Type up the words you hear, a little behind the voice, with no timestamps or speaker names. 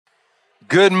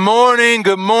Good morning,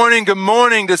 good morning, good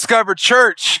morning, Discover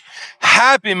Church.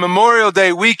 Happy Memorial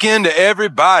Day weekend to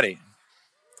everybody.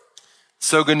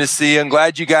 So good to see you. I'm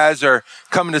glad you guys are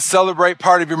coming to celebrate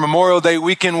part of your Memorial Day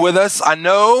weekend with us. I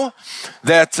know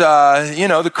that,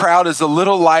 the crowd is a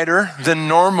little lighter than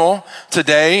normal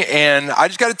today. And I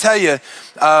just got to tell you,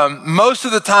 most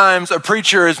of the times a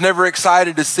preacher is never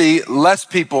excited to see less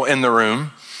people in the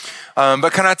room.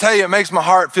 But can I tell you, it makes my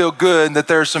heart feel good that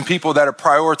there are some people that are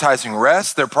prioritizing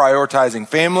rest, they're prioritizing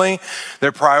family,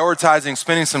 they're prioritizing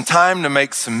spending some time to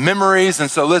make some memories. And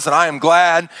so listen, I am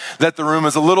glad that the room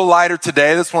is a little lighter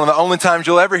today. That's one of the only times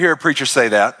you'll ever hear a preacher say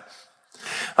that.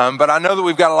 But I know that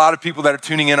we've got a lot of people that are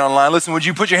tuning in online. Listen, would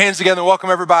you put your hands together and welcome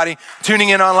everybody tuning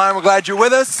in online? We're glad you're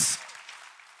with us.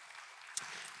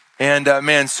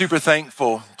 And super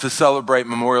thankful to celebrate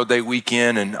Memorial Day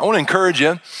weekend. And I want to encourage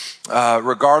you,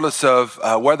 regardless of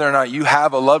whether or not you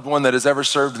have a loved one that has ever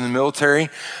served in the military,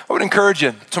 I would encourage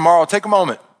you tomorrow, take a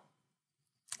moment,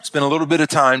 spend a little bit of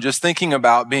time just thinking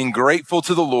about being grateful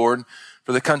to the Lord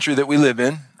for the country that we live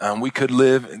in.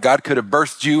 God could have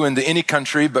birthed you into any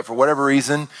country, but for whatever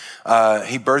reason,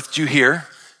 he birthed you here,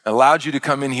 allowed you to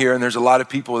come in here. And there's a lot of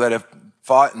people that have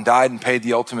fought and died and paid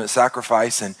the ultimate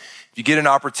sacrifice. And if you get an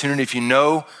opportunity, if you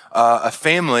know a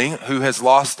family who has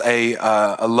lost a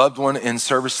loved one in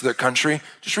service to their country,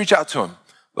 just reach out to them.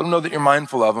 Let them know that you're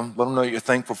mindful of them. Let them know that you're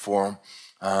thankful for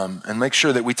them. And make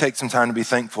sure that we take some time to be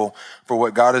thankful for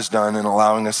what God has done in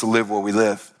allowing us to live where we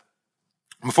live.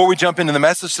 Before we jump into the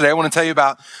message today, I want to tell you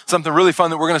about something really fun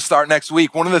that we're going to start next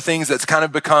week. One of the things that's kind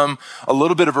of become a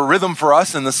little bit of a rhythm for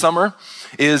us in the summer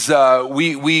is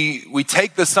we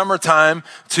take the summertime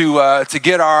to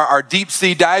get our deep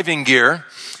sea diving gear,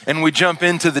 and we jump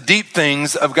into the deep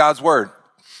things of God's Word.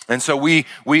 And so we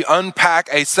unpack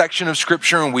a section of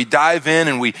Scripture and we dive in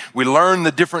and we learn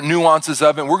the different nuances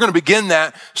of it. And we're going to begin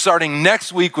that starting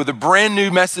next week with a brand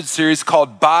new message series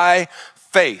called By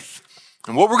Faith.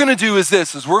 And what we're going to do is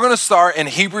we're going to start in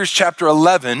Hebrews chapter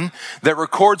 11 that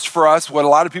records for us what a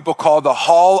lot of people call the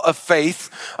Hall of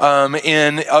Faith of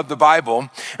the Bible.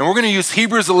 And we're going to use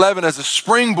Hebrews 11 as a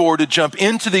springboard to jump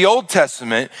into the Old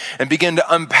Testament and begin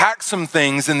to unpack some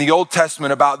things in the Old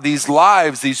Testament about these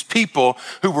lives, these people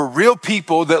who were real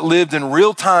people that lived in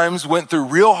real times, went through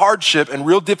real hardship and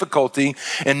real difficulty,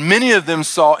 and many of them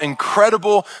saw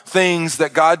incredible things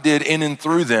that God did in and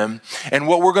through them. And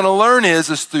what we're going to learn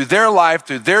is through their life,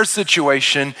 through their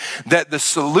situation, that the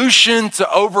solution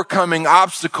to overcoming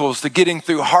obstacles, to getting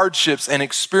through hardships and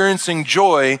experiencing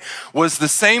joy was the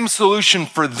same solution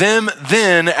for them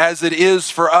then as it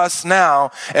is for us now.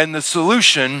 And the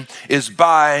solution is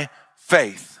by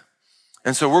faith.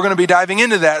 And so we're going to be diving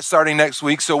into that starting next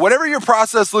week. So whatever your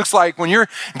process looks like when you're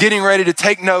getting ready to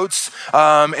take notes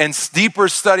and deeper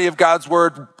study of God's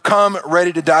Word, come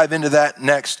ready to dive into that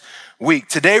next week.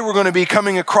 Today, we're going to be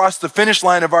coming across the finish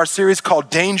line of our series called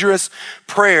Dangerous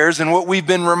Prayers. And what we've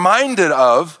been reminded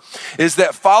of is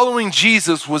that following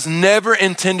Jesus was never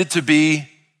intended to be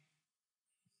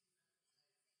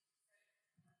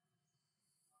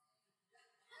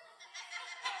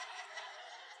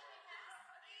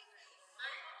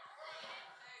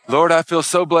Lord, I feel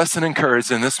so blessed and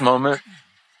encouraged in this moment.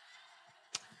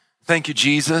 Thank you,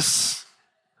 Jesus.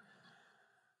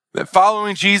 That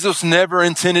following Jesus never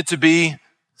intended to be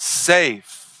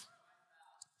safe.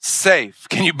 Safe.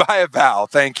 Can you buy a vowel?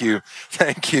 Thank you.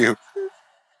 Thank you.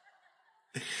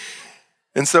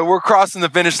 And so we're crossing the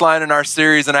finish line in our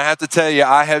series, and I have to tell you,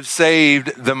 I have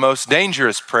saved the most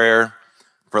dangerous prayer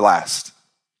for last.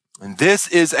 And this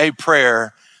is a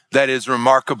prayer that is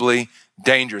remarkably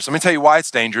dangerous. Let me tell you why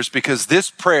it's dangerous, because this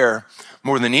prayer,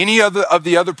 more than any other of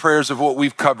the other prayers of what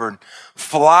we've covered,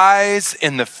 flies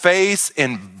in the face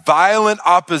in violent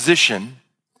opposition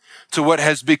to what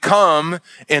has become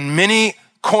in many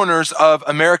corners of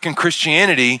American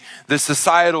Christianity, the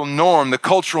societal norm, the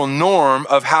cultural norm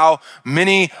of how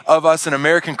many of us in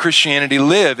American Christianity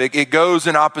live. It goes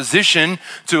in opposition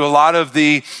to a lot of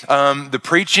the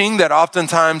preaching that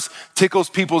oftentimes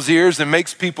tickles people's ears and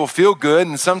makes people feel good.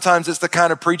 And sometimes it's the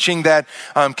kind of preaching that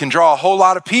can draw a whole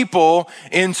lot of people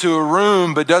into a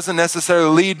room, but doesn't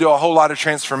necessarily lead to a whole lot of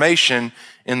transformation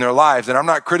in their lives. And I'm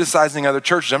not criticizing other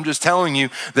churches. I'm just telling you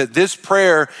that this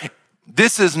prayer,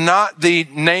 this is not the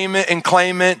name it and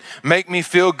claim it, make me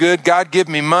feel good. God, give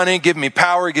me money, give me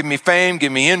power, give me fame,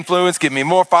 give me influence, give me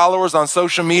more followers on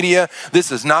social media.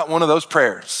 This is not one of those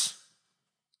prayers.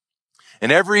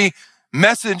 And every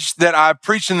message that I've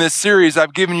preached in this series,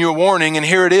 I've given you a warning, and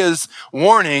here it is,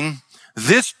 warning,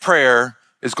 this prayer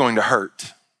is going to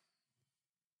hurt.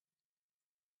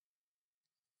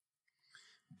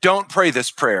 Don't pray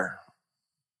this prayer.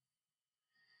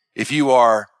 if you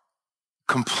are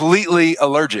completely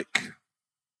allergic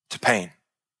to pain?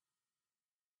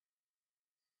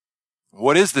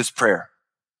 What is this prayer?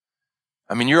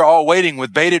 I mean, you're all waiting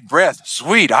with bated breath.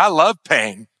 Sweet, I love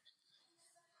pain.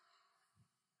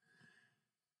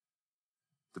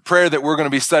 The prayer that we're going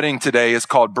to be studying today is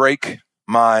called Break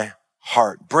My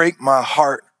Heart. Break my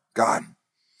heart, God.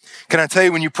 Can I tell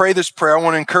you, when you pray this prayer, I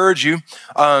want to encourage you,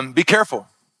 be careful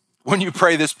when you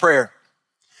pray this prayer.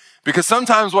 Because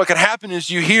sometimes what can happen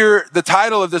is you hear the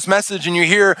title of this message and you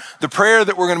hear the prayer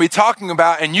that we're going to be talking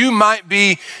about, and you might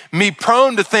be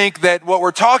prone to think that what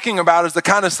we're talking about is the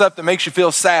kind of stuff that makes you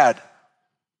feel sad.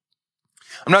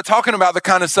 I'm not talking about the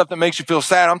kind of stuff that makes you feel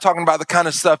sad. I'm talking about the kind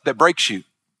of stuff that breaks you.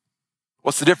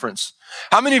 What's the difference?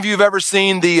 How many of you have ever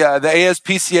seen the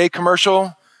ASPCA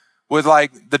commercial with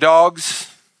like the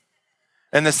dogs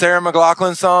and the Sarah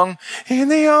McLachlan song? In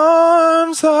the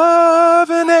arms of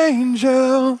an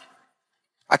angel.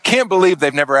 I can't believe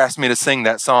they've never asked me to sing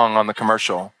that song on the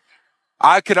commercial.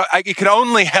 It could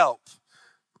only help,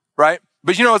 right?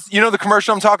 But you know the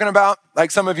commercial I'm talking about?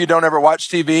 Like, some of you don't ever watch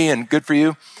TV, and good for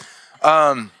you.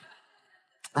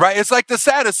 Right? It's like the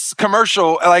saddest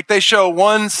commercial. Like, they show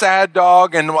one sad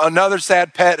dog and another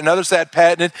sad pet, and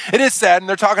it is sad. And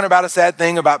they're talking about a sad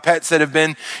thing about pets that have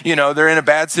been, they're in a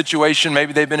bad situation.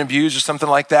 Maybe they've been abused or something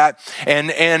like that. And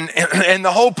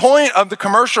the whole point of the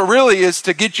commercial really is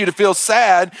to get you to feel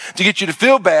sad, to get you to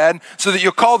feel bad, so that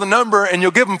you'll call the number and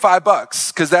you'll give them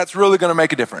 $5, because that's really going to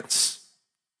make a difference.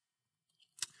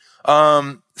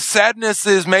 Sadness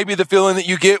is maybe the feeling that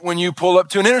you get when you pull up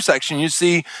to an intersection. You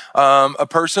see a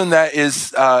person that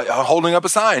is holding up a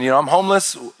sign. I'm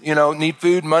homeless, need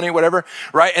food, money, whatever,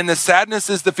 right? And the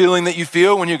sadness is the feeling that you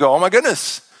feel when you go, oh my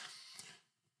goodness.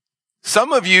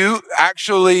 Some of you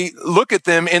actually look at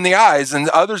them in the eyes, and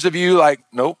others of you like,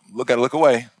 nope, gotta look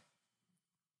away.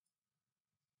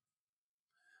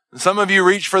 And some of you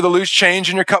reach for the loose change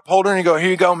in your cup holder and you go, here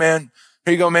you go, man.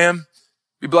 Here you go, ma'am.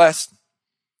 Be blessed.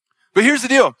 But here's the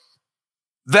deal.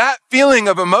 That feeling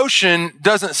of emotion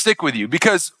doesn't stick with you,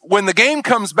 because when the game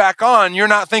comes back on, you're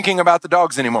not thinking about the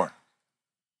dogs anymore.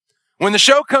 When the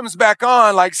show comes back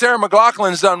on, like Sarah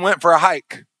McLachlan's went for a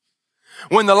hike.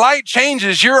 When the light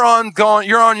changes, you're on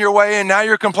your way, and now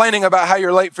you're complaining about how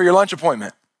you're late for your lunch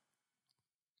appointment.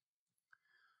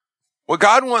 What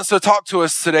God wants to talk to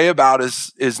us today about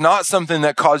is not something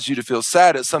that caused you to feel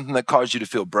sad. It's something that caused you to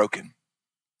feel broken.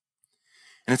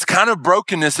 And it's kind of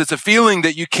brokenness. It's a feeling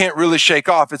that you can't really shake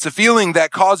off. It's a feeling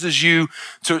that causes you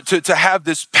to have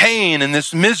this pain and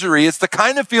this misery. It's the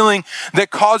kind of feeling that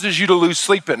causes you to lose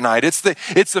sleep at night. It's the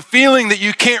feeling that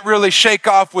you can't really shake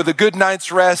off with a good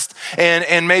night's rest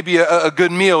and maybe a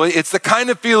good meal. It's the kind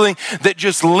of feeling that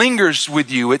just lingers with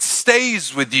you. It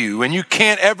stays with you, and you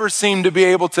can't ever seem to be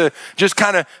able to just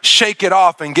kind of shake it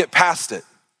off and get past it.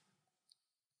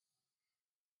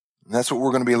 And that's what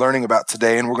we're going to be learning about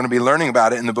today, and we're going to be learning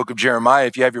about it in the book of Jeremiah.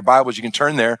 If you have your Bibles, you can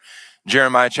turn there.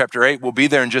 Jeremiah chapter 8. We'll be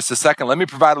there in just a second. Let me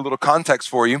provide a little context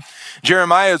for you.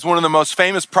 Jeremiah is one of the most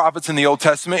famous prophets in the Old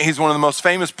Testament. He's one of the most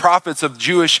famous prophets of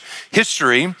Jewish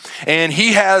history, and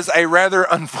he has a rather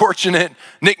unfortunate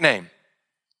nickname.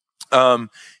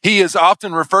 He is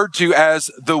often referred to as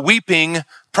the weeping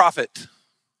prophet.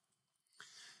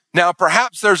 Now,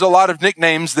 perhaps there's a lot of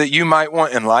nicknames that you might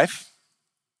want in life.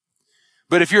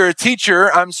 But if you're a teacher,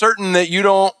 I'm certain that you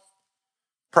don't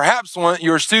perhaps want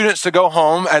your students to go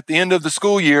home at the end of the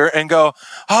school year and go,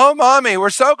 oh, mommy, we're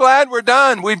so glad we're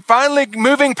done. We're finally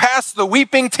moving past the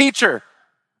weeping teacher.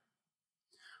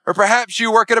 Or perhaps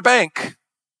you work at a bank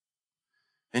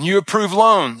and you approve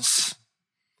loans.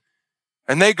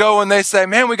 And they go and they say,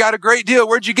 man, we got a great deal.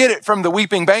 Where'd you get it? From the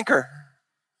weeping banker.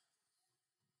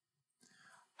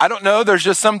 I don't know. There's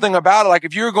just something about it. Like,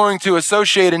 if you're going to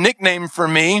associate a nickname for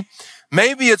me,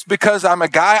 maybe it's because I'm a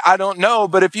guy, I don't know.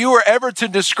 But if you were ever to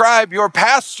describe your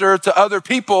pastor to other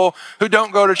people who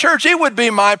don't go to church, it would be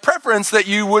my preference that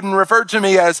you wouldn't refer to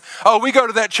me as, oh, we go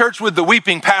to that church with the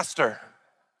weeping pastor.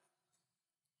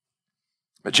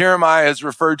 But Jeremiah is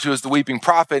referred to as the weeping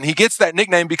prophet, and he gets that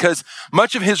nickname because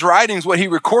much of his writings, what he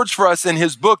records for us in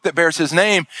his book that bears his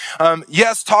name,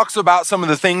 yes, talks about some of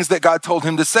the things that God told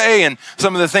him to say and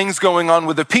some of the things going on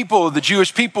with the people, the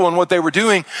Jewish people, and what they were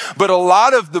doing. But a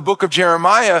lot of the book of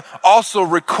Jeremiah also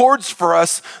records for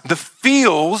us the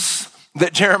feels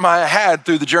that Jeremiah had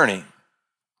through the journey.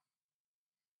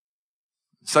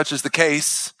 Such is the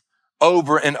case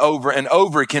over and over and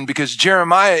over again, because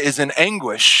Jeremiah is in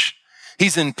anguish.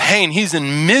 He's in pain. He's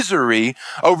in misery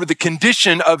over the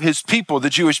condition of his people, the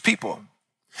Jewish people.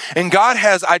 And God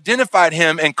has identified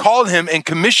him and called him and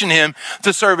commissioned him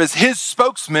to serve as his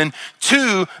spokesman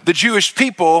to the Jewish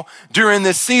people during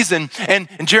this season. And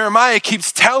Jeremiah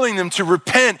keeps telling them to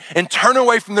repent and turn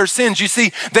away from their sins. You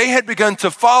see, they had begun to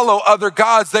follow other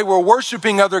gods. They were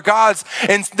worshiping other gods,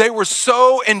 and they were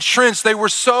so entrenched. They were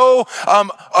so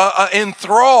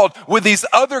enthralled with these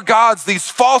other gods, these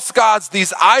false gods,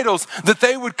 these idols, that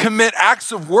they would commit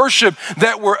acts of worship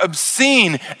that were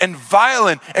obscene and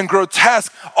violent and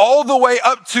grotesque, all the way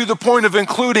up to the point of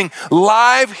including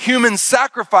live human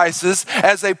sacrifices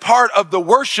as a part of the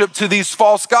worship to these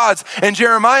false gods. And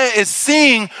Jeremiah is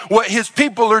seeing what his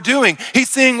people are doing. He's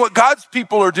seeing what God's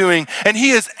people are doing, and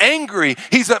he is angry.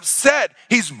 He's upset.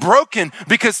 He's broken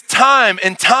because time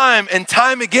and time and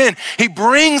time again, he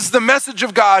brings the message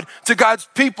of God to God's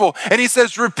people, and he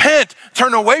says, repent,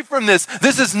 turn away from this.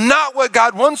 This is not what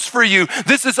God wants for you.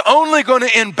 This is only going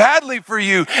to end badly for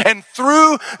you. And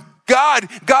through God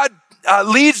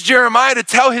leads Jeremiah to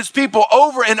tell his people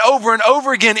over and over and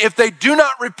over again, if they do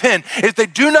not repent, if they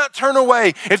do not turn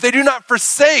away, if they do not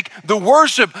forsake the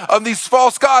worship of these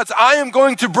false gods, I am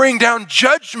going to bring down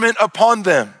judgment upon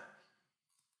them.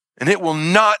 And it will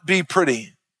not be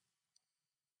pretty.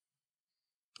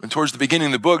 And towards the beginning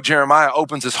of the book, Jeremiah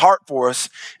opens his heart for us,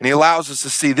 and he allows us to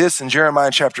see this in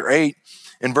Jeremiah chapter 8.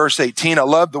 In verse 18, I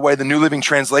love the way the New Living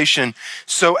Translation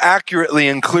so accurately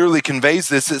and clearly conveys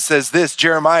this. It says this: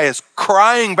 Jeremiah is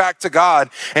crying back to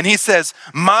God, and he says,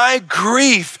 my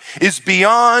grief is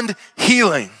beyond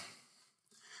healing.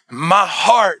 My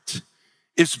heart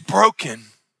is broken.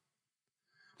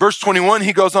 Verse 21,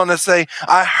 he goes on to say,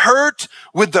 I hurt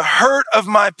with the hurt of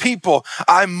my people.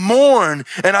 I mourn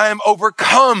and I am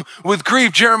overcome with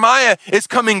grief. Jeremiah is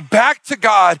coming back to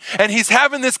God, and he's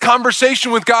having this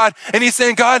conversation with God, and he's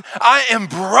saying, God, I am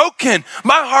broken.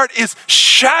 My heart is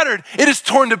shattered. It is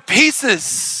torn to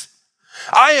pieces.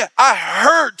 I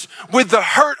hurt with the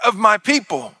hurt of my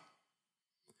people,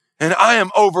 and I am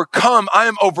overcome. I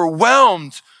am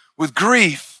overwhelmed with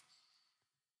grief.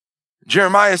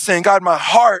 Jeremiah is saying, God, my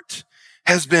heart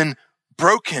has been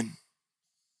broken.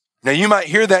 Now you might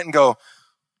hear that and go,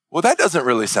 well, that doesn't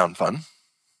really sound fun.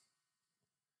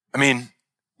 I mean,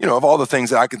 of all the things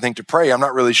that I can think to pray, I'm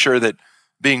not really sure that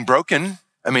being broken,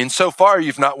 so far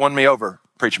you've not won me over,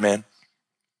 preacher man.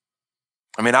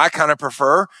 I kind of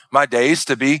prefer my days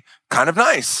to be kind of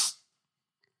nice.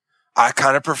 I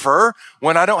kind of prefer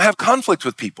when I don't have conflict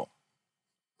with people.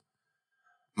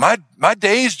 My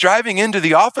days driving into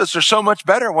the office are so much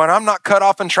better when I'm not cut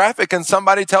off in traffic and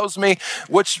somebody tells me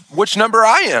which number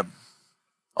I am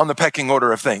on the pecking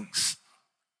order of things.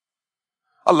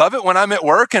 I love it when I'm at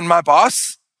work and my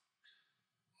boss,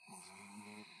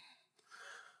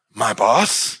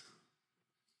 of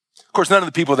course, none of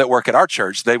the people that work at our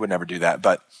church, they would never do that,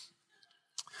 but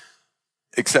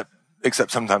except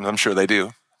sometimes I'm sure they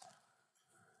do.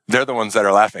 They're the ones that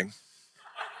are laughing.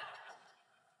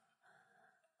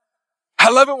 I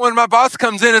love it when my boss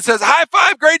comes in and says, high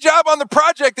five, great job on the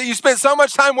project that you spent so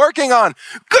much time working on.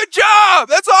 Good job,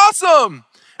 that's awesome.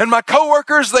 And my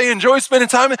coworkers, they enjoy spending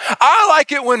time. I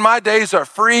like it when my days are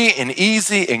free and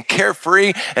easy and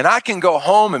carefree, and I can go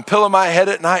home and pillow my head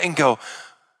at night and go,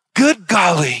 good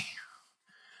golly,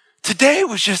 today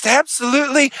was just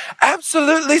absolutely,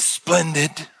 absolutely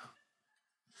splendid.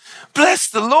 Bless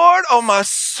the Lord, oh my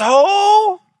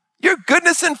soul. Your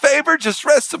goodness and favor just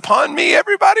rests upon me.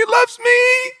 Everybody loves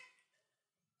me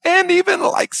and even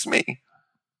likes me.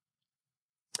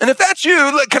 And if that's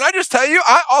you, can I just tell you,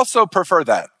 I also prefer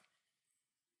that.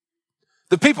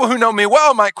 The people who know me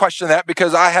well might question that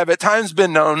because I have at times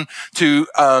been known to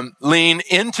lean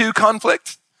into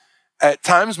conflict. At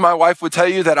times, my wife would tell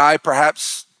you that I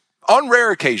perhaps, on rare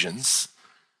occasions,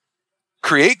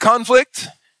 create conflict.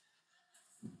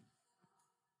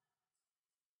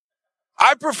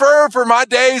 I prefer for my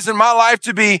days and my life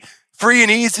to be free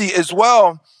and easy as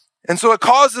well. And so it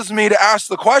causes me to ask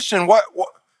the question, what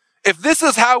if this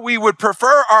is how we would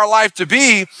prefer our life to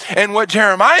be, and what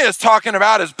Jeremiah is talking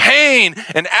about is pain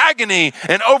and agony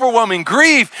and overwhelming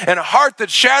grief and a heart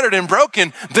that's shattered and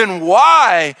broken, then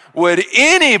why would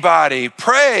anybody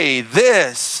pray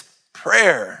this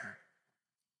prayer?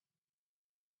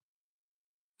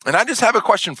 And I just have a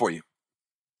question for you.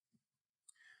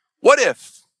 What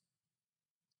if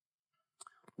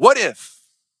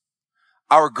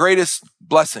our greatest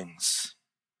blessings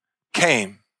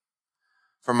came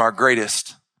from our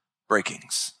greatest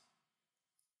breakings?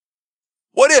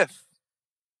 What if?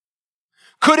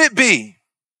 Could it be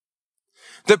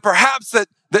that perhaps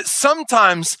that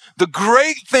sometimes the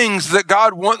great things that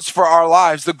God wants for our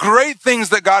lives, the great things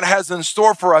that God has in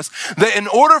store for us, that in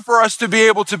order for us to be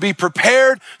able to be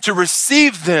prepared to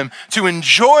receive them, to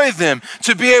enjoy them,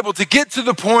 to be able to get to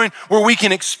the point where we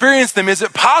can experience them, is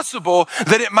it possible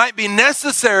that it might be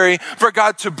necessary for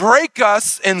God to break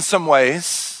us in some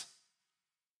ways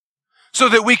so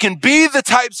that we can be the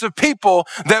types of people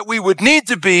that we would need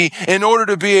to be in order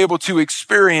to be able to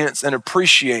experience and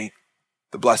appreciate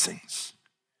the blessings?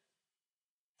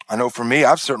 I know for me,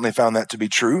 I've certainly found that to be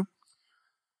true,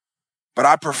 but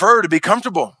I prefer to be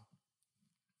comfortable.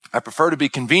 I prefer to be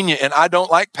convenient, and I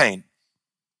don't like pain.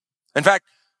 In fact,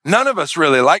 none of us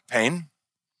really like pain.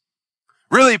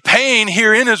 Really, pain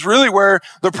herein is really where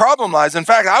the problem lies. In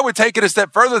fact, I would take it a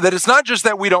step further that it's not just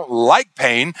that we don't like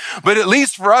pain, but at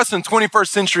least for us in 21st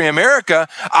century America,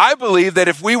 I believe that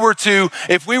if we were to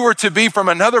be from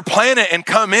another planet and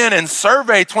come in and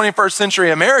survey 21st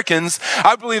century Americans,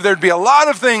 I believe there'd be a lot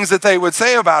of things that they would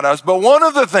say about us. But one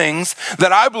of the things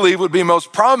that I believe would be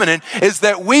most prominent is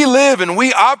that we live and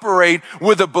we operate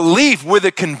with a belief, with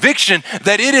a conviction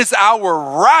that it is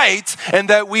our right and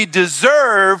that we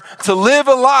deserve to live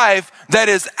a life that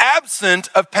is absent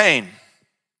of pain.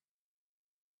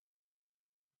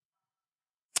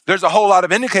 There's a whole lot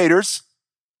of indicators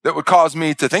that would cause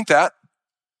me to think that.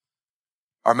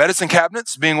 Our medicine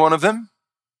cabinets being one of them.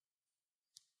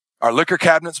 Our liquor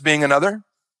cabinets being another.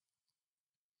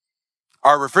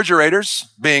 Our refrigerators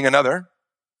being another.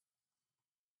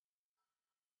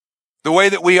 The way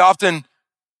that we often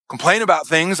complain about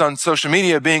things on social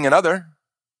media being another.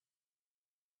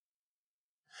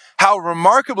 How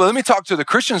remarkably, let me talk to the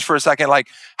Christians for a second, like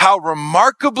how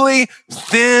remarkably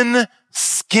thin-skinned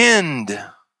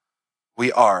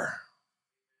we are.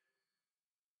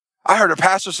 I heard a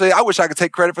pastor say, I wish I could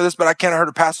take credit for this, but I can't. I heard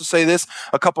a pastor say this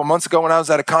a couple months ago when I was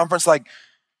at a conference, like,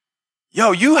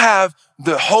 yo, you have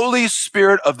the Holy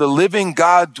Spirit of the living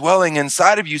God dwelling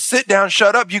inside of you. Sit down,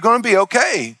 shut up, you're going to be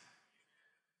okay.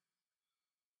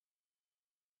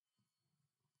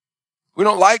 We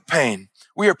don't like pain.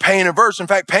 We are pain averse. In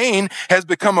fact, pain has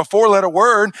become a 4-letter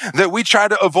word that we try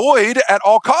to avoid at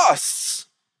all costs.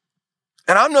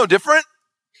 And I'm no different.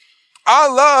 I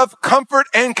love comfort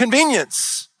and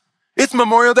convenience. It's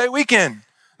Memorial Day weekend.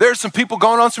 There's some people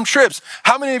going on some trips.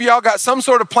 How many of y'all got some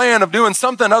sort of plan of doing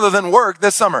something other than work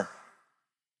this summer?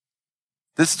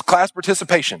 This is class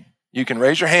participation. You can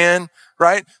raise your hand,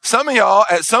 right? Some of y'all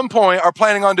at some point are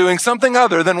planning on doing something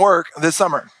other than work this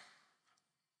summer.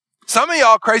 Some of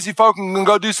y'all crazy folk can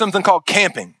go do something called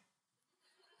camping.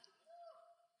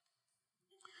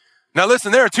 Now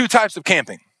listen, there are 2 types of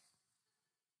camping.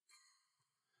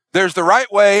 There's the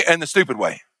right way and the stupid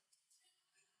way.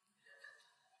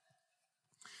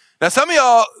 Now some of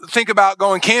y'all think about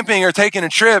going camping or taking a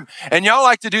trip, and y'all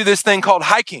like to do this thing called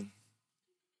hiking.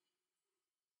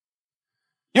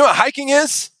 You know what hiking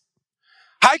is?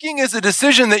 Hiking is a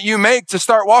decision that you make to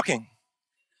start walking.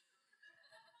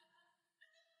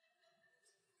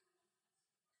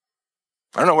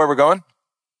 I don't know where we're going.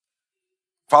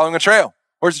 Following a trail.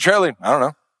 Where's the trail lead? I don't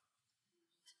know.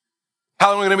 How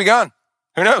long are we going to be gone?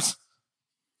 Who knows?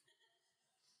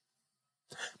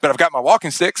 But I've got my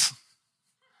walking sticks.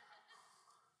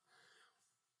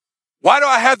 Why do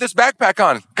I have this backpack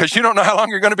on? Because you don't know how long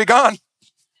you're going to be gone.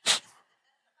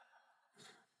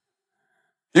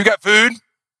 You've got food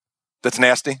that's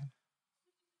nasty.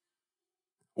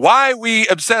 Why we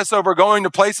obsess over going to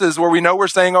places where we know we're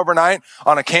staying overnight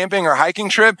on a camping or hiking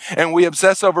trip, and we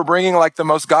obsess over bringing like the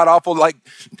most god-awful, like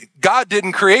God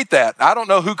didn't create that. I don't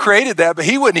know who created that, but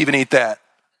he wouldn't even eat that.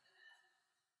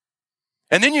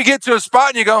 And then you get to a spot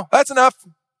and you go, that's enough.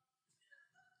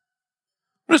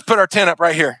 We'll just put our tent up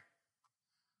right here.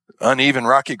 Uneven,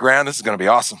 rocky ground. This is going to be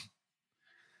awesome.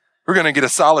 We're going to get a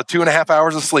solid 2.5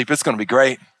 hours of sleep. It's going to be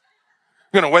great.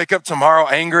 We're going to wake up tomorrow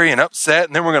angry and upset,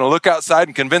 and then we're going to look outside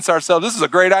and convince ourselves this is a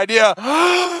great idea.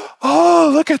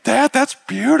 Oh, look at that. That's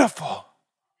beautiful.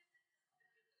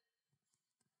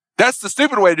 That's the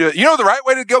stupid way to do it. You know the right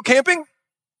way to go camping?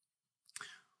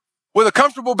 With a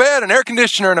comfortable bed, an air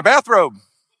conditioner, and a bathrobe.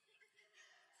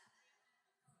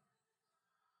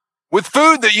 With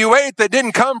food that you ate that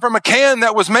didn't come from a can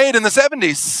that was made in the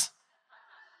 70s.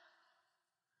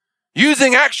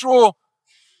 Using actual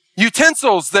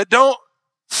utensils that don't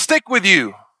stick with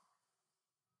you.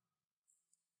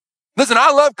 Listen,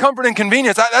 I love comfort and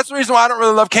convenience. That's the reason why I don't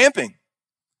really love camping.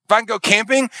 If I can go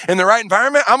camping in the right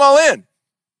environment, I'm all in.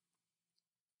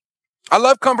 I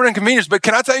love comfort and convenience, but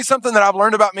can I tell you something that I've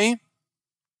learned about me?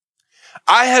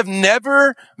 I have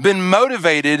never been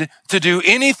motivated to do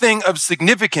anything of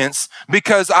significance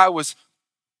because I was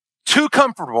too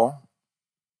comfortable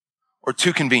or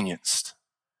too convenienced.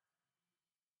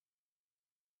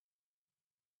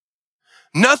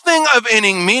 Nothing of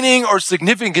any meaning or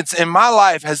significance in my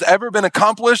life has ever been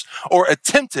accomplished or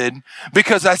attempted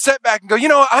because I sat back and go,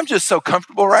 I'm just so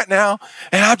comfortable right now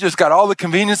and I've just got all the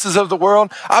conveniences of the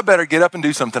world. I better get up and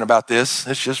do something about this.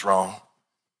 It's just wrong.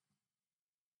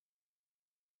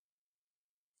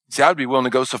 See, I'd be willing to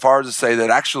go so far as to say that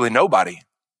actually nobody.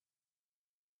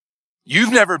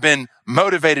 You've never been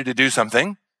motivated to do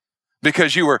something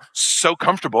because you were so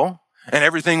comfortable and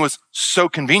everything was so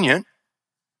convenient.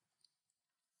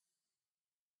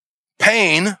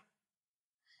 Pain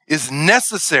is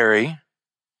necessary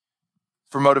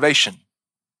for motivation.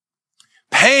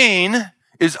 Pain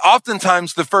is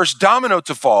oftentimes the first domino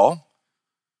to fall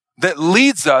that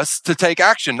leads us to take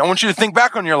action. I want you to think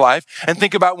back on your life and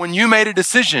think about when you made a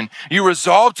decision, you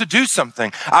resolved to do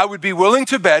something. I would be willing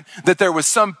to bet that there was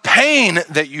some pain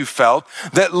that you felt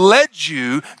that led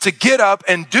you to get up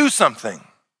and do something.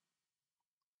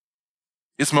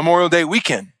 It's Memorial Day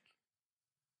weekend.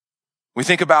 We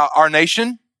think about our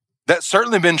nation. That's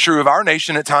certainly been true of our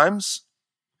nation at times.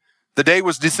 The day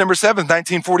was December 7th,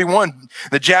 1941.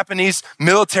 The Japanese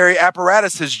military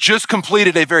apparatus has just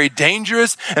completed a very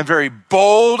dangerous and very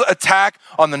bold attack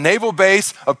on the naval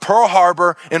base of Pearl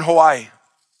Harbor in Hawaii.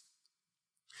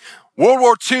 World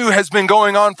War II has been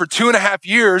going on for 2.5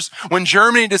 years when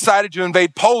Germany decided to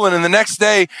invade Poland, and the next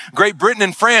day, Great Britain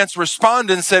and France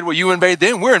responded and said, well, you invade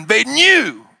them, we're invading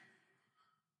you.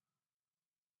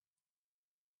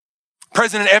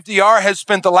 President FDR has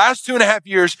spent the last 2.5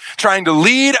 years trying to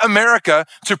lead America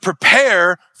to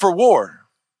prepare for war.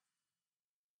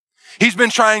 He's been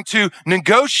trying to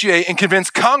negotiate and convince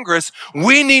Congress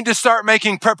we need to start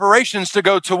making preparations to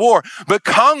go to war. But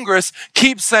Congress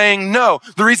keeps saying no.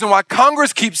 The reason why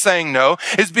Congress keeps saying no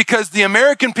is because the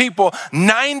American people,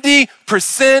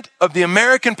 90% of the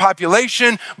American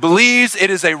population believes it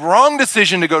is a wrong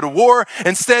decision to go to war.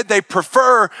 Instead, they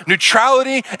prefer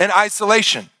neutrality and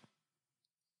isolation.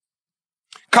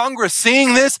 Congress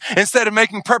seeing this, instead of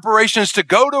making preparations to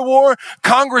go to war,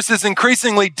 Congress is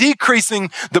increasingly decreasing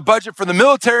the budget for the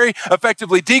military,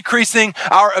 effectively decreasing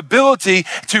our ability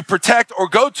to protect or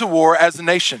go to war as a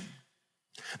nation.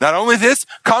 Not only this,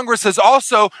 Congress has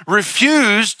also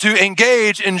refused to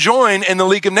engage and join in the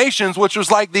League of Nations, which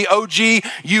was like the OG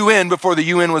UN before the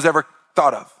UN was ever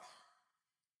thought of.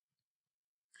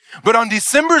 But on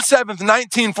December 7th,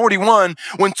 1941,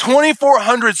 when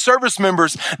 2,400 service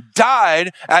members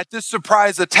died at this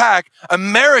surprise attack,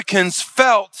 Americans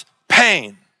felt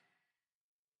pain.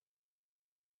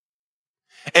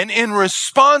 And in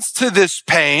response to this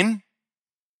pain,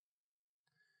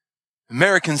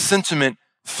 American sentiment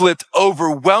flipped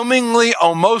overwhelmingly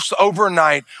almost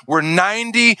overnight, where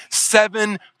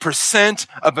 97%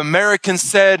 of Americans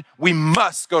said, we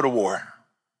must go to war.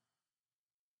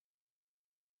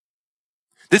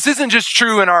 This isn't just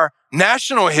true in our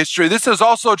national history. This is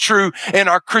also true in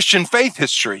our Christian faith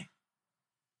history.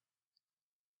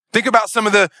 Think about some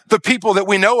of the people that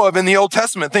we know of in the Old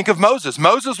Testament. Think of Moses.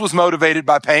 Moses was motivated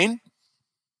by pain.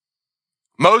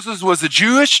 Moses was a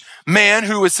Jewish man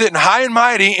who was sitting high and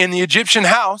mighty in the Egyptian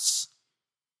house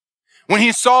when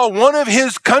he saw one of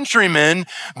his countrymen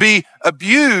be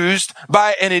abused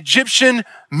by an Egyptian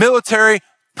military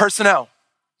personnel.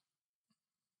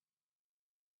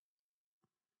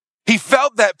 He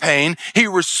felt that pain. He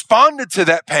responded to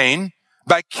that pain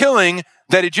by killing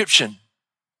that Egyptian.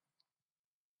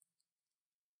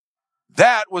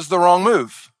 That was the wrong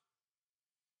move.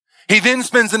 He then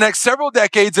spends the next several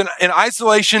decades in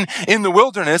isolation in the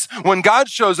wilderness when God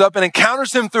shows up and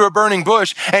encounters him through a burning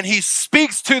bush, and he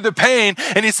speaks to the pain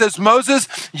and he says, Moses,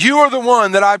 you are the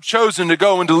one that I've chosen to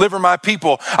go and deliver my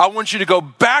people. I want you to go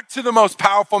back to the most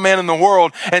powerful man in the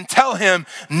world and tell him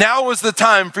now is the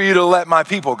time for you to let my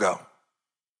people go.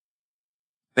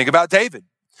 Think about David.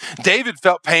 David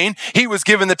felt pain. He was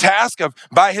given the task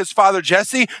by his father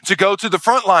Jesse to go to the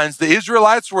front lines. The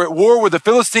Israelites were at war with the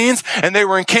Philistines, and they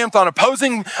were encamped on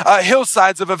opposing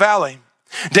hillsides of a valley.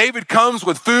 David comes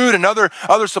with food and other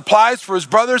supplies for his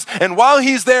brothers, and while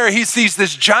he's there, he sees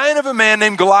this giant of a man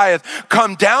named Goliath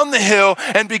come down the hill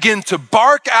and begin to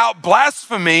bark out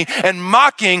blasphemy and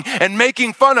mocking and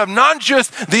making fun of not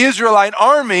just the Israelite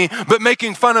army, but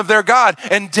making fun of their God.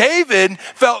 And David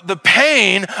felt the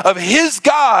pain of his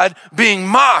God being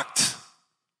mocked.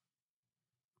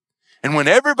 And when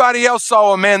everybody else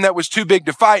saw a man that was too big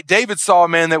to fight, David saw a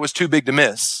man that was too big to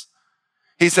miss.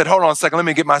 He said, hold on a second, let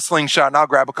me get my slingshot and I'll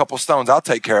grab a couple stones. I'll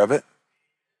take care of it.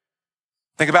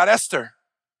 Think about Esther.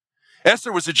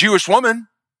 Esther was a Jewish woman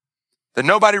that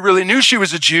nobody really knew she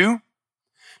was a Jew.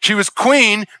 She was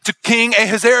queen to King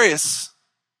Ahasuerus.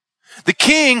 The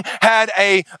king had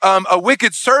a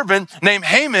wicked servant named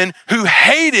Haman who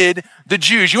hated the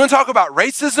Jews. You want to talk about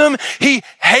racism? He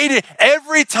hated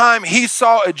every time he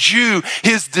saw a Jew,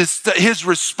 his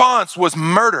response was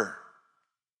murder.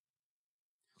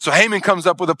 So Haman comes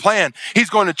up with a plan. He's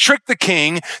going to trick the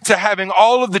king to having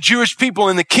all of the Jewish people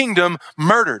in the kingdom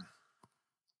murdered.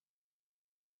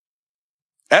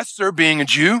 Esther, being a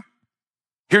Jew,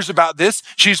 hears about this.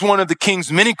 She's one of the king's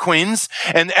many queens,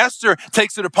 and Esther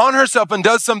takes it upon herself and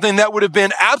does something that would have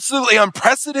been absolutely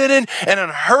unprecedented and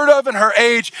unheard of in her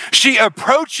age. She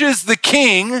approaches the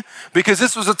king, because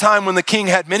this was a time when the king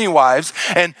had many wives,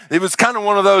 and it was kind of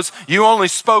one of those you only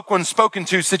spoke when spoken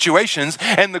to situations.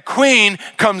 And the queen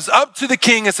comes up to the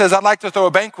king and says, "I'd like to throw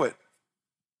a banquet."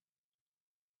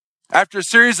 After a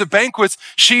series of banquets,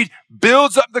 she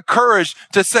builds up the courage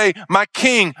to say, "My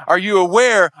king, are you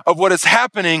aware of what is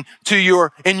happening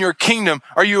in your kingdom?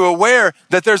 Are you aware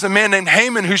that there's a man named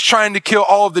Haman who's trying to kill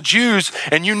all of the Jews?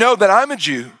 And you know that I'm a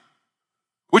Jew,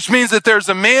 which means that there's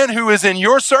a man who is in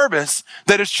your service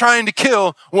that is trying to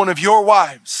kill one of your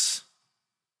wives."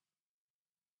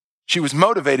 She was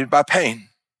motivated by pain.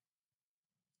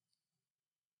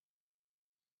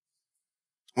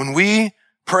 When we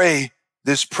pray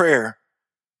this prayer,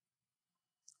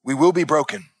 we will be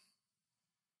broken,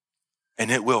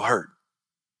 and it will hurt,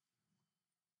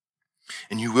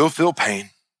 and you will feel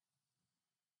pain.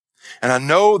 And I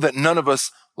know that none of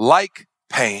us like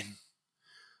pain,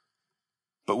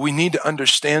 but we need to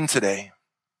understand today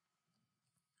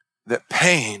that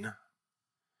pain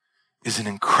is an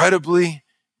incredibly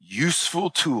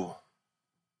useful tool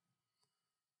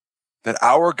that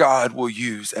our God will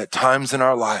use at times in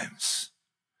our lives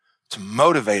to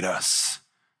motivate us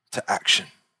to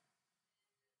action.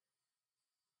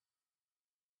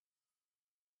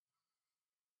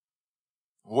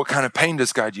 What kind of pain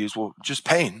does God use? Well, just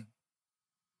pain.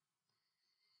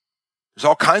 There's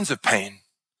all kinds of pain.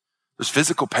 There's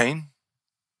physical pain.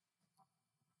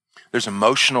 There's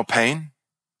emotional pain.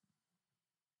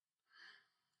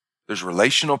 There's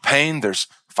relational pain. There's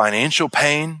financial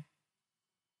pain.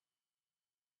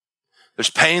 There's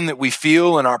pain that we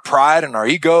feel in our pride and our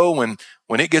ego when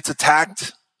it gets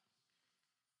attacked.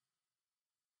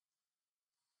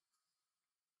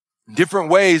 In different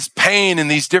ways, pain in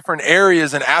these different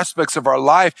areas and aspects of our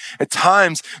life. At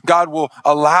times, God will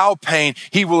allow pain.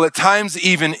 He will at times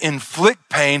even inflict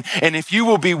pain. And if you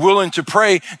will be willing to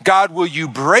pray, "God, will you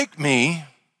break me?"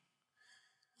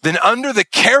 then under the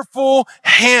careful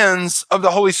hands of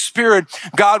the Holy Spirit,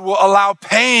 God will allow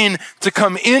pain to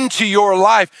come into your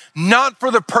life, not for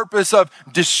the purpose of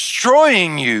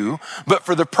destroying you, but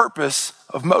for the purpose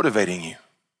of motivating you.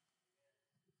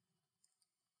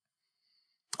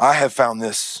 I have found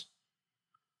this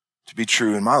to be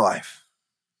true in my life.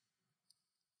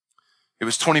 It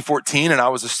was 2014, and I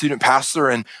was a student pastor,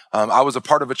 and I was a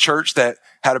part of a church that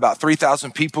had about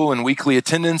 3,000 people in weekly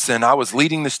attendance, and I was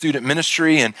leading the student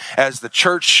ministry. And as the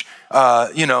church,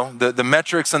 the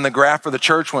metrics and the graph for the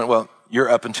church went, well,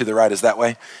 you're up and to the right, is that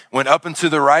way? Went up and to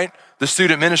the right, the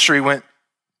student ministry went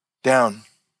down,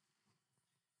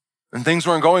 and things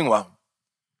weren't going well.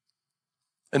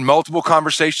 And multiple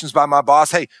conversations by my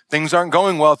boss, "Hey, things aren't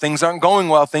going well, things aren't going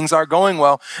well, things aren't going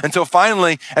well." Until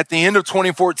finally, at the end of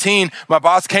 2014, my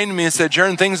boss came to me and said,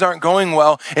 "Jordan, things aren't going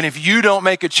well, and if you don't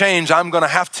make a change, I'm going to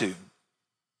have to."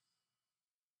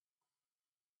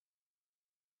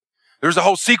 There's a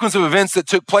whole sequence of events that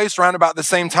took place around about the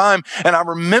same time, and I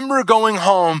remember going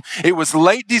home. It was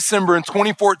late December in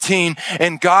 2014,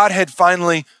 and God had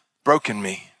finally broken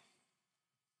me.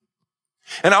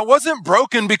 And I wasn't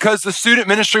broken because the student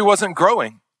ministry wasn't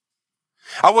growing.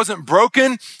 I wasn't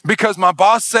broken because my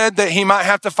boss said that he might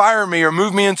have to fire me or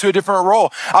move me into a different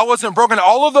role. I wasn't broken.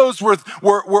 All of those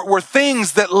were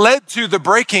things that led to the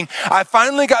breaking. I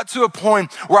finally got to a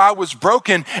point where I was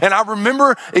broken, and I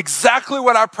remember exactly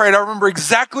what I prayed. I remember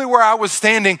exactly where I was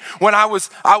standing when I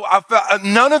felt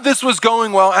none of this was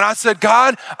going well. And I said,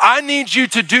 "God, I need you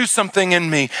to do something in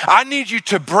me. I need you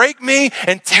to break me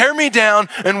and tear me down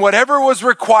and whatever was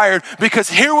required,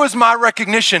 because here was my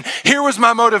recognition. Here was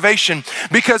my motivation.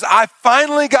 Because I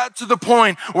finally got to the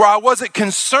point where I wasn't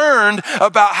concerned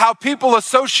about how people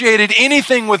associated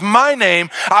anything with my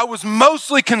name. I was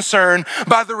mostly concerned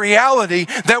by the reality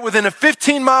that within a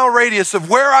 15-mile radius of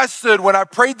where I stood when I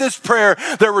prayed this prayer,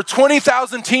 there were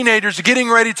 20,000 teenagers getting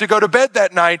ready to go to bed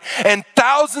that night, and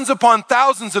thousands upon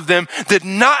thousands of them did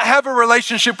not have a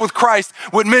relationship with Christ,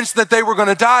 which meant that they were going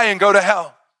to die and go to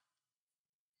hell.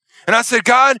 And I said,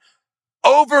 "God,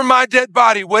 over my dead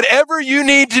body, whatever you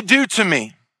need to do to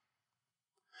me,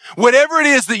 Whatever it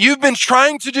is that you've been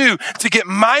trying to do to get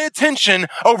my attention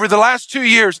over the last 2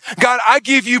 years, God, I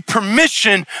give you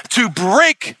permission to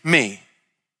break me.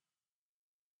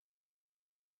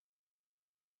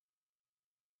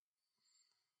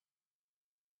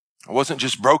 I wasn't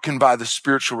just broken by the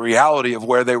spiritual reality of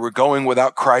where they were going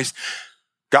without Christ.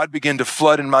 God began to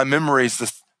flood in my memories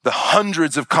the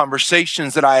hundreds of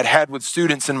conversations that I had had with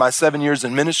students in my 7 years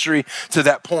in ministry to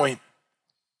that point.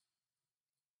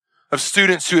 Of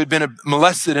students who had been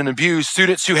molested and abused,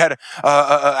 students who had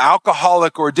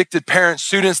alcoholic or addicted parents,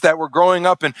 students that were growing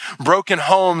up in broken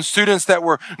homes, students that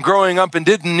were growing up and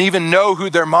didn't even know who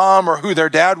their mom or who their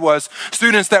dad was,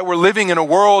 students that were living in a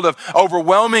world of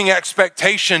overwhelming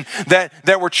expectation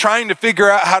that were trying to figure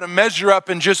out how to measure up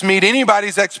and just meet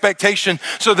anybody's expectation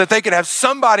so that they could have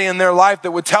somebody in their life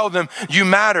that would tell them, you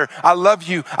matter, I love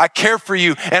you, I care for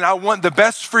you, and I want the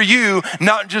best for you,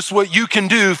 not just what you can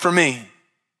do for me.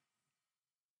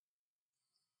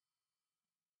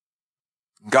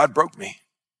 God broke me.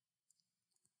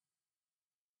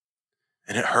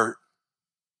 And it hurt.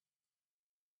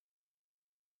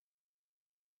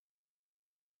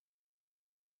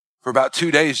 For about 2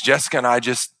 days, Jessica and I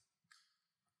just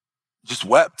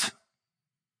wept.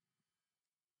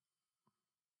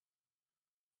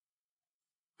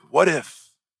 What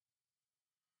if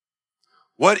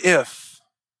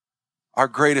our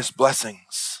greatest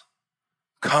blessings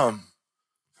come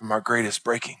from our greatest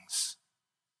breakings?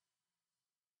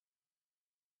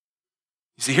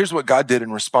 You see, here's what God did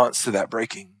in response to that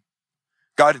breaking.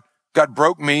 God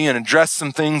broke me and addressed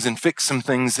some things and fixed some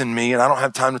things in me, and I don't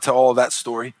have time to tell all of that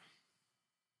story.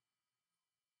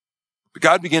 But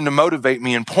God began to motivate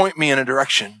me and point me in a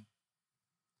direction.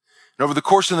 And over the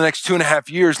course of the next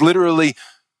 2.5 years, literally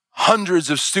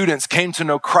hundreds of students came to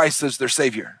know Christ as their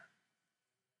Savior.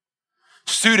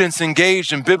 Students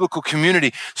engaged in biblical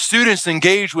community. Students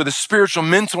engaged with a spiritual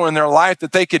mentor in their life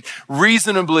that they could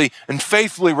reasonably and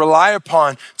faithfully rely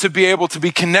upon to be able to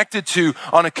be connected to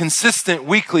on a consistent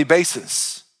weekly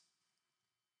basis.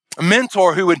 A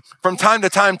mentor who would from time to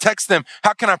time text them,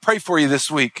 how can I pray for you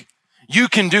this week? You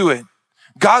can do it.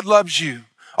 God loves you.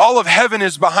 All of heaven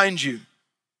is behind you.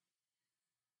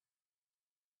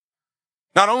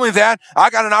 Not only that, I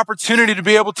got an opportunity to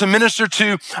be able to minister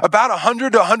to about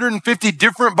 100 to 150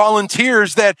 different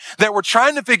volunteers that were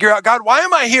trying to figure out, God, why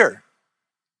am I here?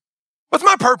 What's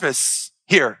my purpose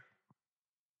here?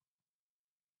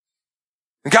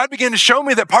 And God began to show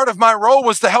me that part of my role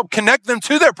was to help connect them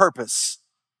to their purpose.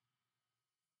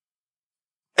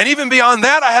 And even beyond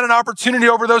that, I had an opportunity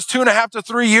over those 2.5 to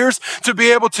 3 years to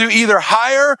be able to either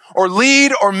hire or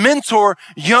lead or mentor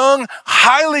young,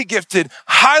 highly gifted,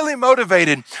 highly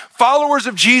motivated followers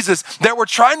of Jesus that were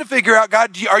trying to figure out,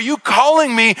 God, are you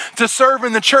calling me to serve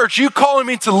in the church? Are you calling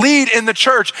me to lead in the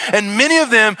church? And many of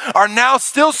them are now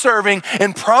still serving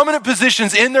in prominent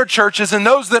positions in their churches, and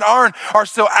those that aren't are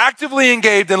still actively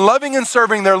engaged in loving and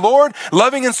serving their Lord,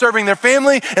 loving and serving their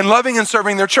family, and loving and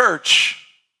serving their church.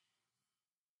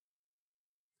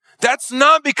 That's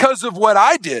not because of what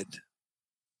I did.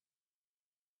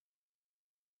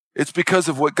 It's because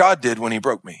of what God did when he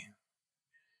broke me.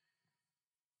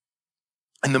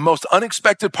 And the most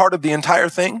unexpected part of the entire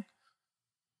thing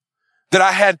that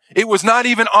I had, it was not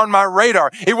even on my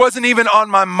radar. It wasn't even on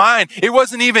my mind. It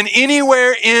wasn't even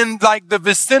anywhere in like the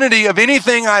vicinity of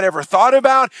anything I'd ever thought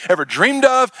about, ever dreamed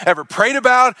of, ever prayed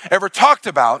about, ever talked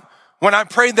about. When I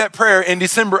prayed that prayer in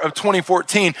December of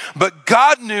 2014, but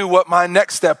God knew what my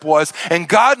next step was, and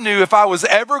God knew if I was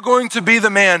ever going to be the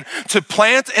man to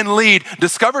plant and lead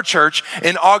Discover Church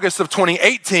in August of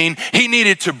 2018, he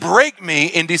needed to break me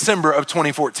in December of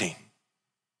 2014.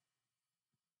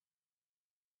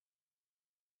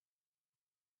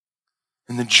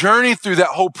 And the journey through that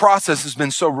whole process has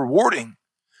been so rewarding.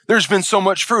 There's been so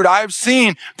much fruit. I've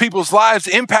seen people's lives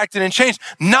impacted and changed,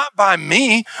 not by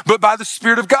me, but by the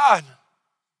Spirit of God.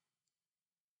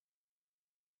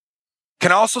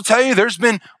 Can I also tell you, there's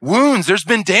been wounds, there's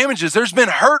been damages, there's been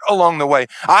hurt along the way.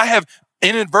 I have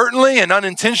inadvertently and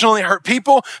unintentionally hurt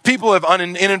people. People have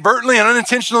inadvertently and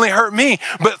unintentionally hurt me.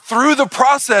 But through the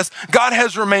process, God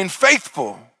has remained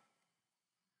faithful.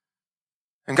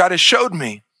 And God has showed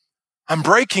me, I'm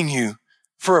breaking you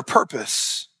for a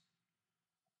purpose.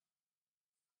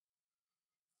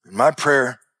 And my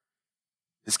prayer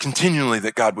is continually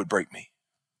that God would break me.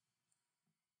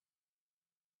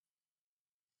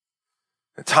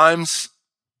 At times,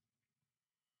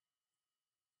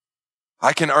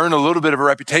 I can earn a little bit of a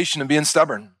reputation of being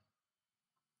stubborn.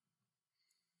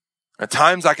 At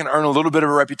times, I can earn a little bit of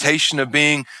a reputation of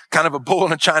being kind of a bull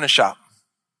in a china shop.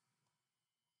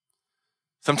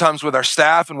 Sometimes with our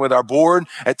staff and with our board,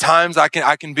 at times I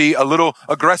can be a little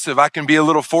aggressive. I can be a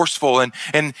little forceful, and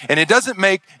it doesn't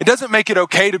make it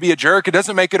okay to be a jerk. It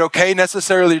doesn't make it okay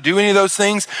necessarily to do any of those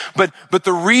things. But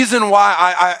the reason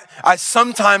why I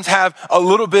sometimes have a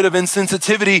little bit of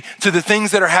insensitivity to the things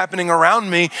that are happening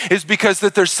around me is because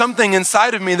that there's something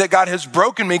inside of me that God has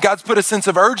broken me. God's put a sense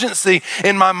of urgency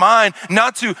in my mind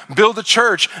not to build a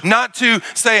church, not to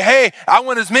say, hey, I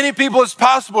want as many people as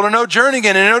possible to know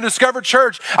Jernigan and know Discover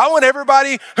Church. I want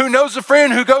everybody who knows a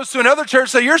friend who goes to another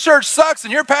church say, your church sucks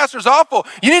and your pastor's awful.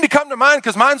 You need to come to mine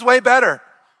because mine's way better.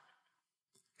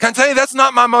 Can I tell you, that's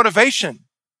not my motivation.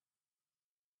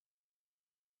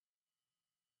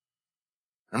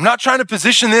 I'm not trying to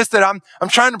position this that I'm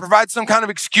trying to provide some kind of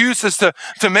excuse as to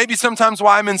maybe sometimes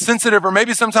why I'm insensitive or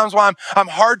maybe sometimes why I'm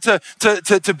hard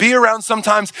to be around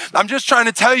sometimes. I'm just trying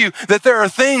to tell you that there are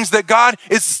things that God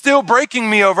is still breaking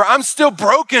me over. I'm still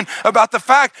broken about the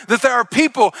fact that there are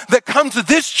people that come to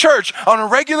this church on a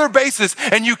regular basis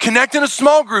and you connect in a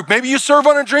small group. Maybe you serve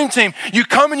on a dream team. You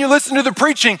come and you listen to the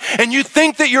preaching and you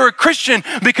think that you're a Christian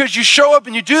because you show up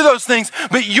and you do those things,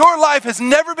 but your life has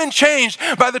never been changed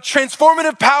by the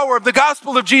transformative power of the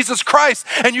gospel of Jesus Christ,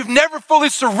 and you've never fully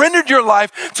surrendered your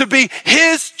life to be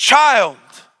his child.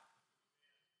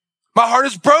 My heart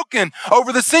is broken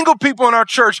over the single people in our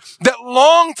church that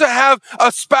long to have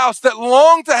a spouse, that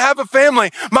long to have a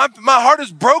family. My heart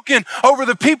is broken over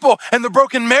the people and the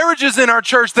broken marriages in our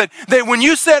church that when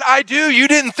you said I do, you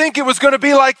didn't think it was going to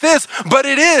be like this, but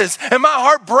it is. And my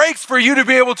heart breaks for you to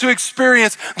be able to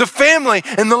experience the family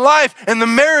and the life and the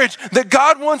marriage that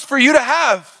God wants for you to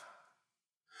have.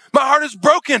 My heart is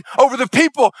broken over the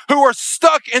people who are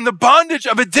stuck in the bondage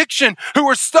of addiction, who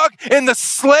are stuck in the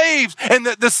slaves and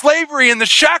the slavery and the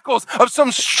shackles of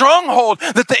some stronghold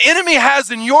that the enemy has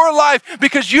in your life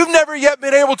because you've never yet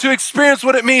been able to experience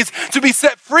what it means to be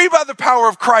set free by the power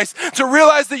of Christ, to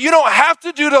realize that you don't have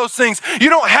to do those things. You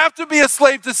don't have to be a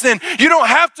slave to sin. You don't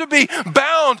have to be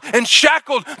bound and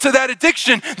shackled to that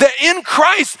addiction, that in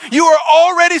Christ you are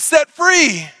already set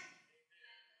free.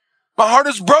 My heart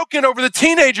is broken over the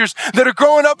teenagers that are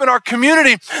growing up in our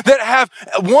community that have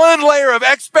one layer of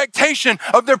expectation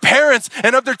of their parents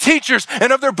and of their teachers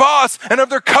and of their boss and of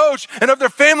their coach and of their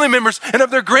family members and of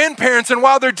their grandparents. And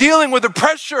while they're dealing with the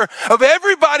pressure of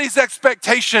everybody's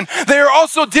expectation, they are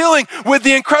also dealing with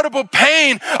the incredible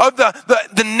pain of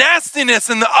the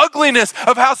nastiness and the ugliness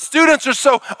of how students are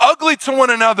so ugly to one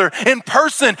another in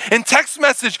person, in text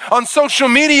message, on social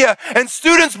media. And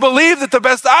students believe that the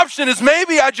best option is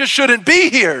maybe I just shouldn't be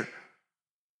here.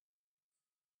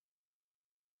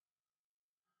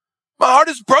 My heart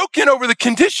is broken over the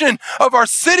condition of our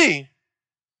city.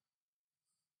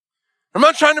 I'm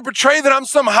not trying to portray that I'm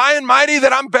some high and mighty,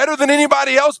 that I'm better than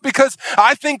anybody else because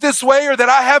I think this way or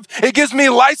that it gives me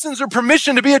license or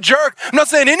permission to be a jerk. I'm not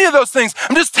saying any of those things.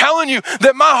 I'm just telling you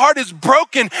that my heart is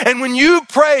broken. And when you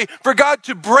pray for God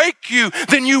to break you,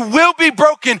 then you will be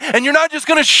broken. And you're not just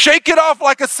going to shake it off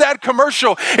like a sad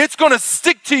commercial. It's going to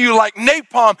stick to you like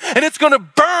napalm, and it's going to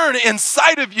burn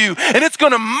inside of you, and it's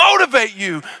going to motivate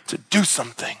you to do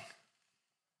something.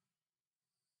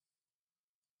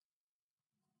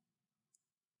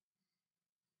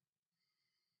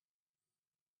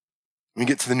 When we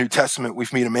get to the New Testament, we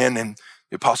meet a man named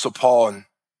the Apostle Paul, and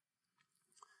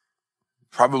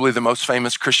probably the most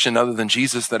famous Christian other than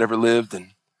Jesus that ever lived.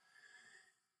 And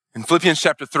in Philippians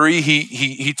chapter 3,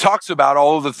 he talks about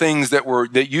all of the things that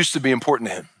used to be important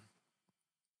to him.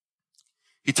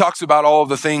 He talks about all of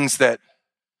the things that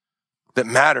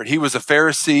mattered. He was a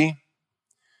Pharisee.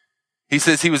 He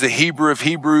says he was a Hebrew of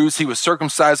Hebrews. He was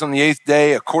circumcised on the 8th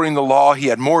day. According to the law, he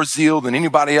had more zeal than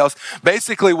anybody else.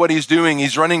 Basically what he's doing,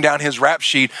 he's running down his rap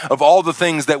sheet of all the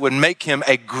things that would make him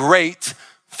a great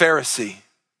Pharisee.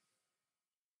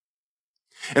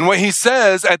 And what he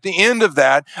says at the end of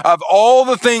that, of all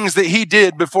the things that he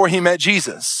did before he met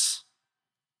Jesus,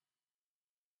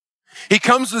 he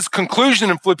comes to this conclusion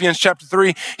in Philippians chapter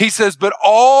 3. He says, but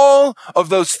all of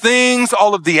those things,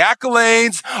 all of the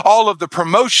accolades, all of the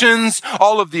promotions,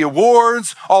 all of the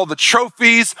awards, all the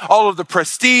trophies, all of the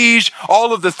prestige,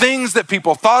 all of the things that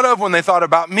people thought of when they thought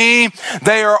about me,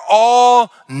 they are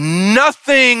all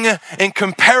nothing in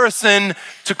comparison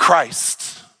to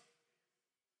Christ.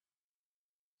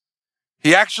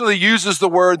 He actually uses the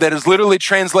word that is literally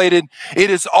translated,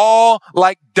 it is all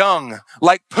like dung,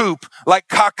 like poop, like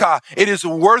caca. It is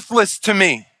worthless to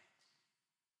me.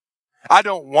 I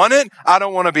don't want it. I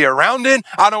don't want to be around it.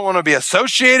 I don't want to be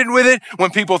associated with it. When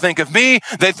people think of me,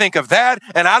 they think of that.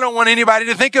 And I don't want anybody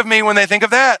to think of me when they think of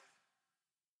that.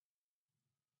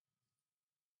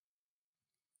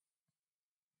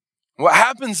 What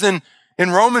happens in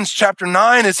in Romans chapter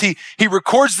 9 as he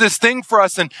records this thing for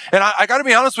us. And I got to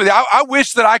be honest with you, I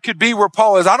wish that I could be where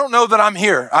Paul is. I don't know that I'm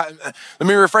here. Let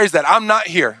me rephrase that. I'm not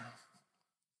here.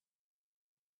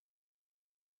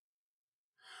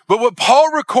 But what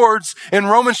Paul records in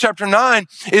Romans chapter 9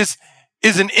 is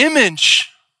an image,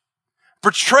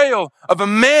 portrayal of a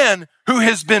man who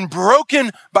has been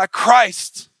broken by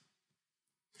Christ.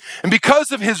 And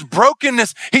because of his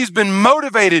brokenness, he's been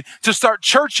motivated to start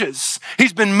churches.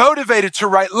 He's been motivated to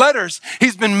write letters.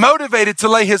 He's been motivated to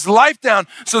lay his life down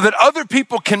so that other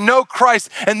people can know Christ.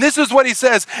 And this is what he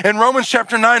says in Romans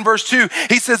chapter 9, verse 2.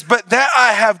 He says, but that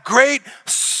I have great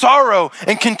sorrow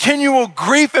and continual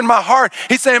grief in my heart.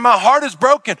 He's saying, my heart is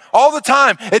broken all the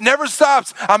time. It never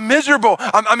stops. I'm miserable.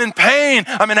 I'm in pain.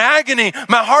 I'm in agony.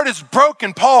 My heart is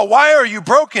broken. Paul, why are you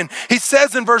broken? He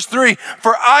says in verse 3,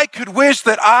 for I could wish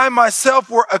that I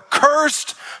myself were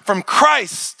accursed from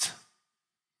Christ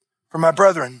for my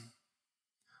brethren,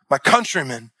 my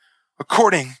countrymen,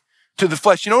 according to the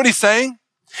flesh. You know what he's saying?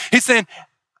 He's saying,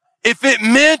 if it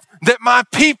meant that my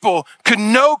people could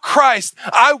know Christ,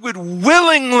 I would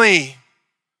willingly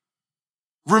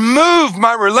remove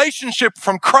my relationship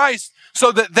from Christ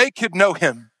so that they could know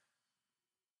him.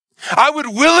 I would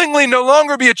willingly no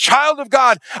longer be a child of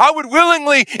God. I would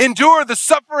willingly endure the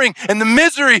suffering and the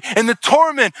misery and the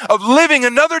torment of living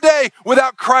another day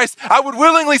without Christ. I would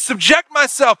willingly subject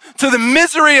myself to the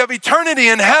misery of eternity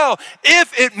in hell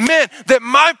if it meant that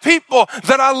my people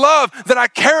that I love, that I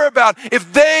care about,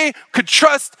 if they could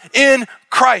trust in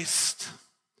Christ.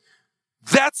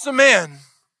 That's a man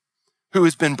who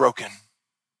has been broken.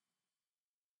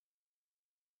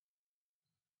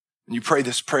 And you pray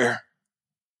this prayer.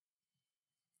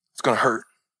 It's going to hurt,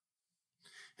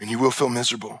 and you will feel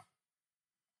miserable.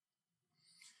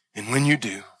 And when you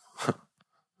do,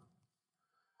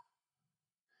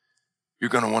 you're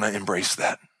going to want to embrace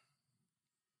that.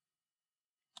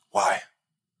 Why?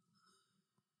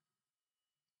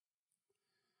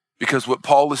 Because what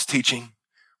Paul is teaching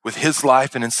with his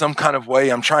life, and in some kind of way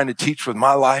I'm trying to teach with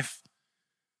my life,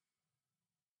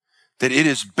 that it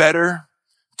is better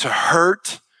to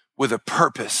hurt with a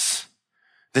purpose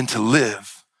than to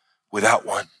live without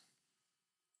one.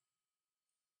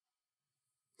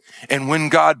 And when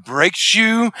God breaks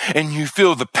you and you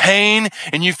feel the pain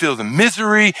and you feel the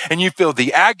misery and you feel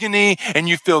the agony and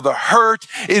you feel the hurt,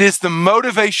 it is the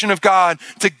motivation of God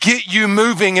to get you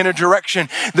moving in a direction.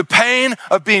 The pain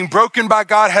of being broken by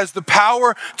God has the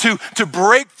power to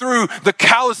break through the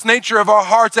callous nature of our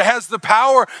hearts. It has the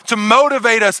power to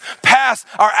motivate us past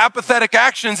our apathetic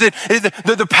actions.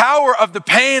 The power of the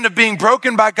pain of being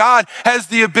broken by God has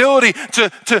the ability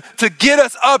to get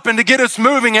us up and to get us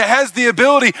moving. It has the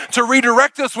ability to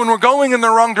redirect us when we're going in the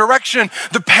wrong direction.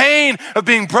 The pain of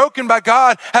being broken by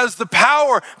God has the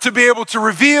power to be able to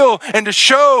reveal and to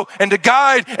show and to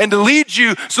guide and to lead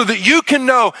you so that you can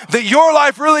know that your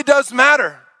life really does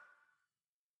matter.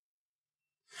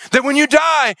 That when you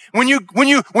die, when you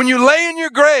lay in your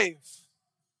grave,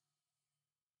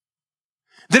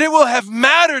 that it will have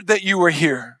mattered that you were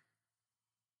here.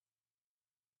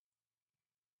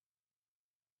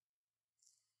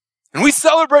 And we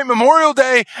celebrate Memorial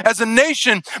Day as a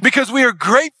nation because we are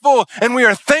grateful and we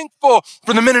are thankful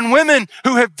for the men and women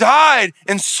who have died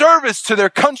in service to their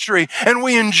country. And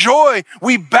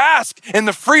we bask in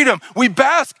the freedom, we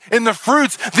bask in the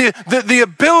fruits, the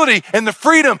ability and the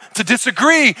freedom to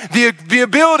disagree, the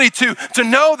ability to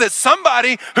know that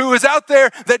somebody who is out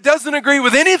there that doesn't agree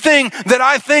with anything that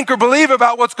I think or believe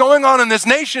about what's going on in this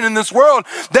nation, in this world,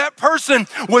 that person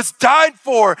was died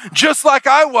for just like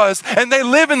I was, and they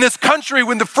live in this country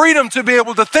with the freedom to be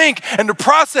able to think and to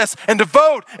process and to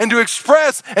vote and to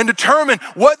express and determine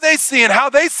what they see and how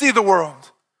they see the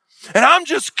world. And I'm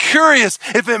just curious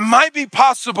if it might be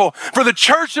possible for the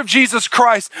Church of Jesus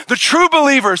Christ, the true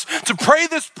believers, to pray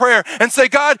this prayer and say,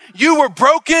 God, you were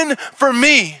broken for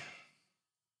me.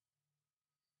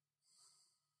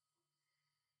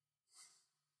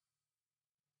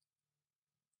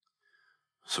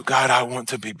 So God, I want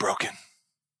to be broken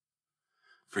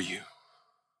for you.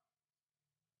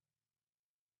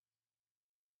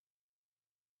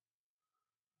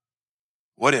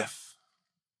 What if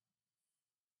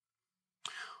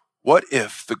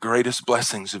the greatest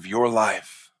blessings of your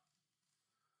life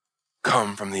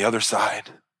come from the other side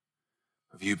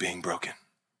of you being broken?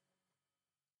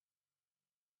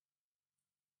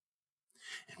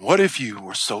 And what if you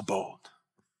were so bold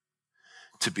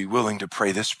to be willing to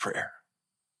pray this prayer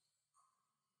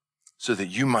so that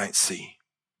you might see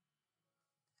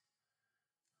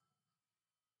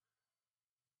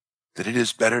that it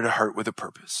is better to hurt with a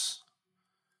purpose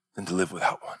than to live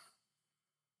without one?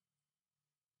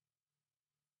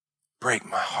 Break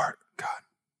my heart, God.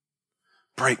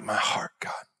 Break my heart,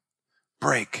 God.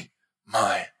 Break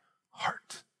my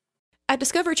heart. At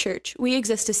Discover Church, we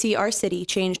exist to see our city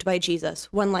changed by Jesus,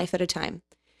 one life at a time.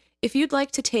 If you'd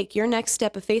like to take your next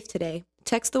step of faith today,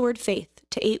 text the word faith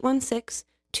to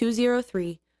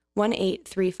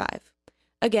 816-203-1835.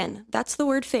 Again, that's the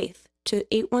word faith to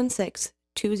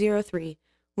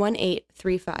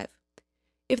 816-203-1835.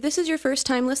 If this is your first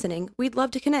time listening, we'd love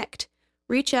to connect.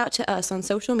 Reach out to us on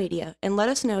social media and let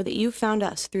us know that you found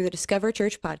us through the Discover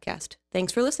Church podcast.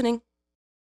 Thanks for listening.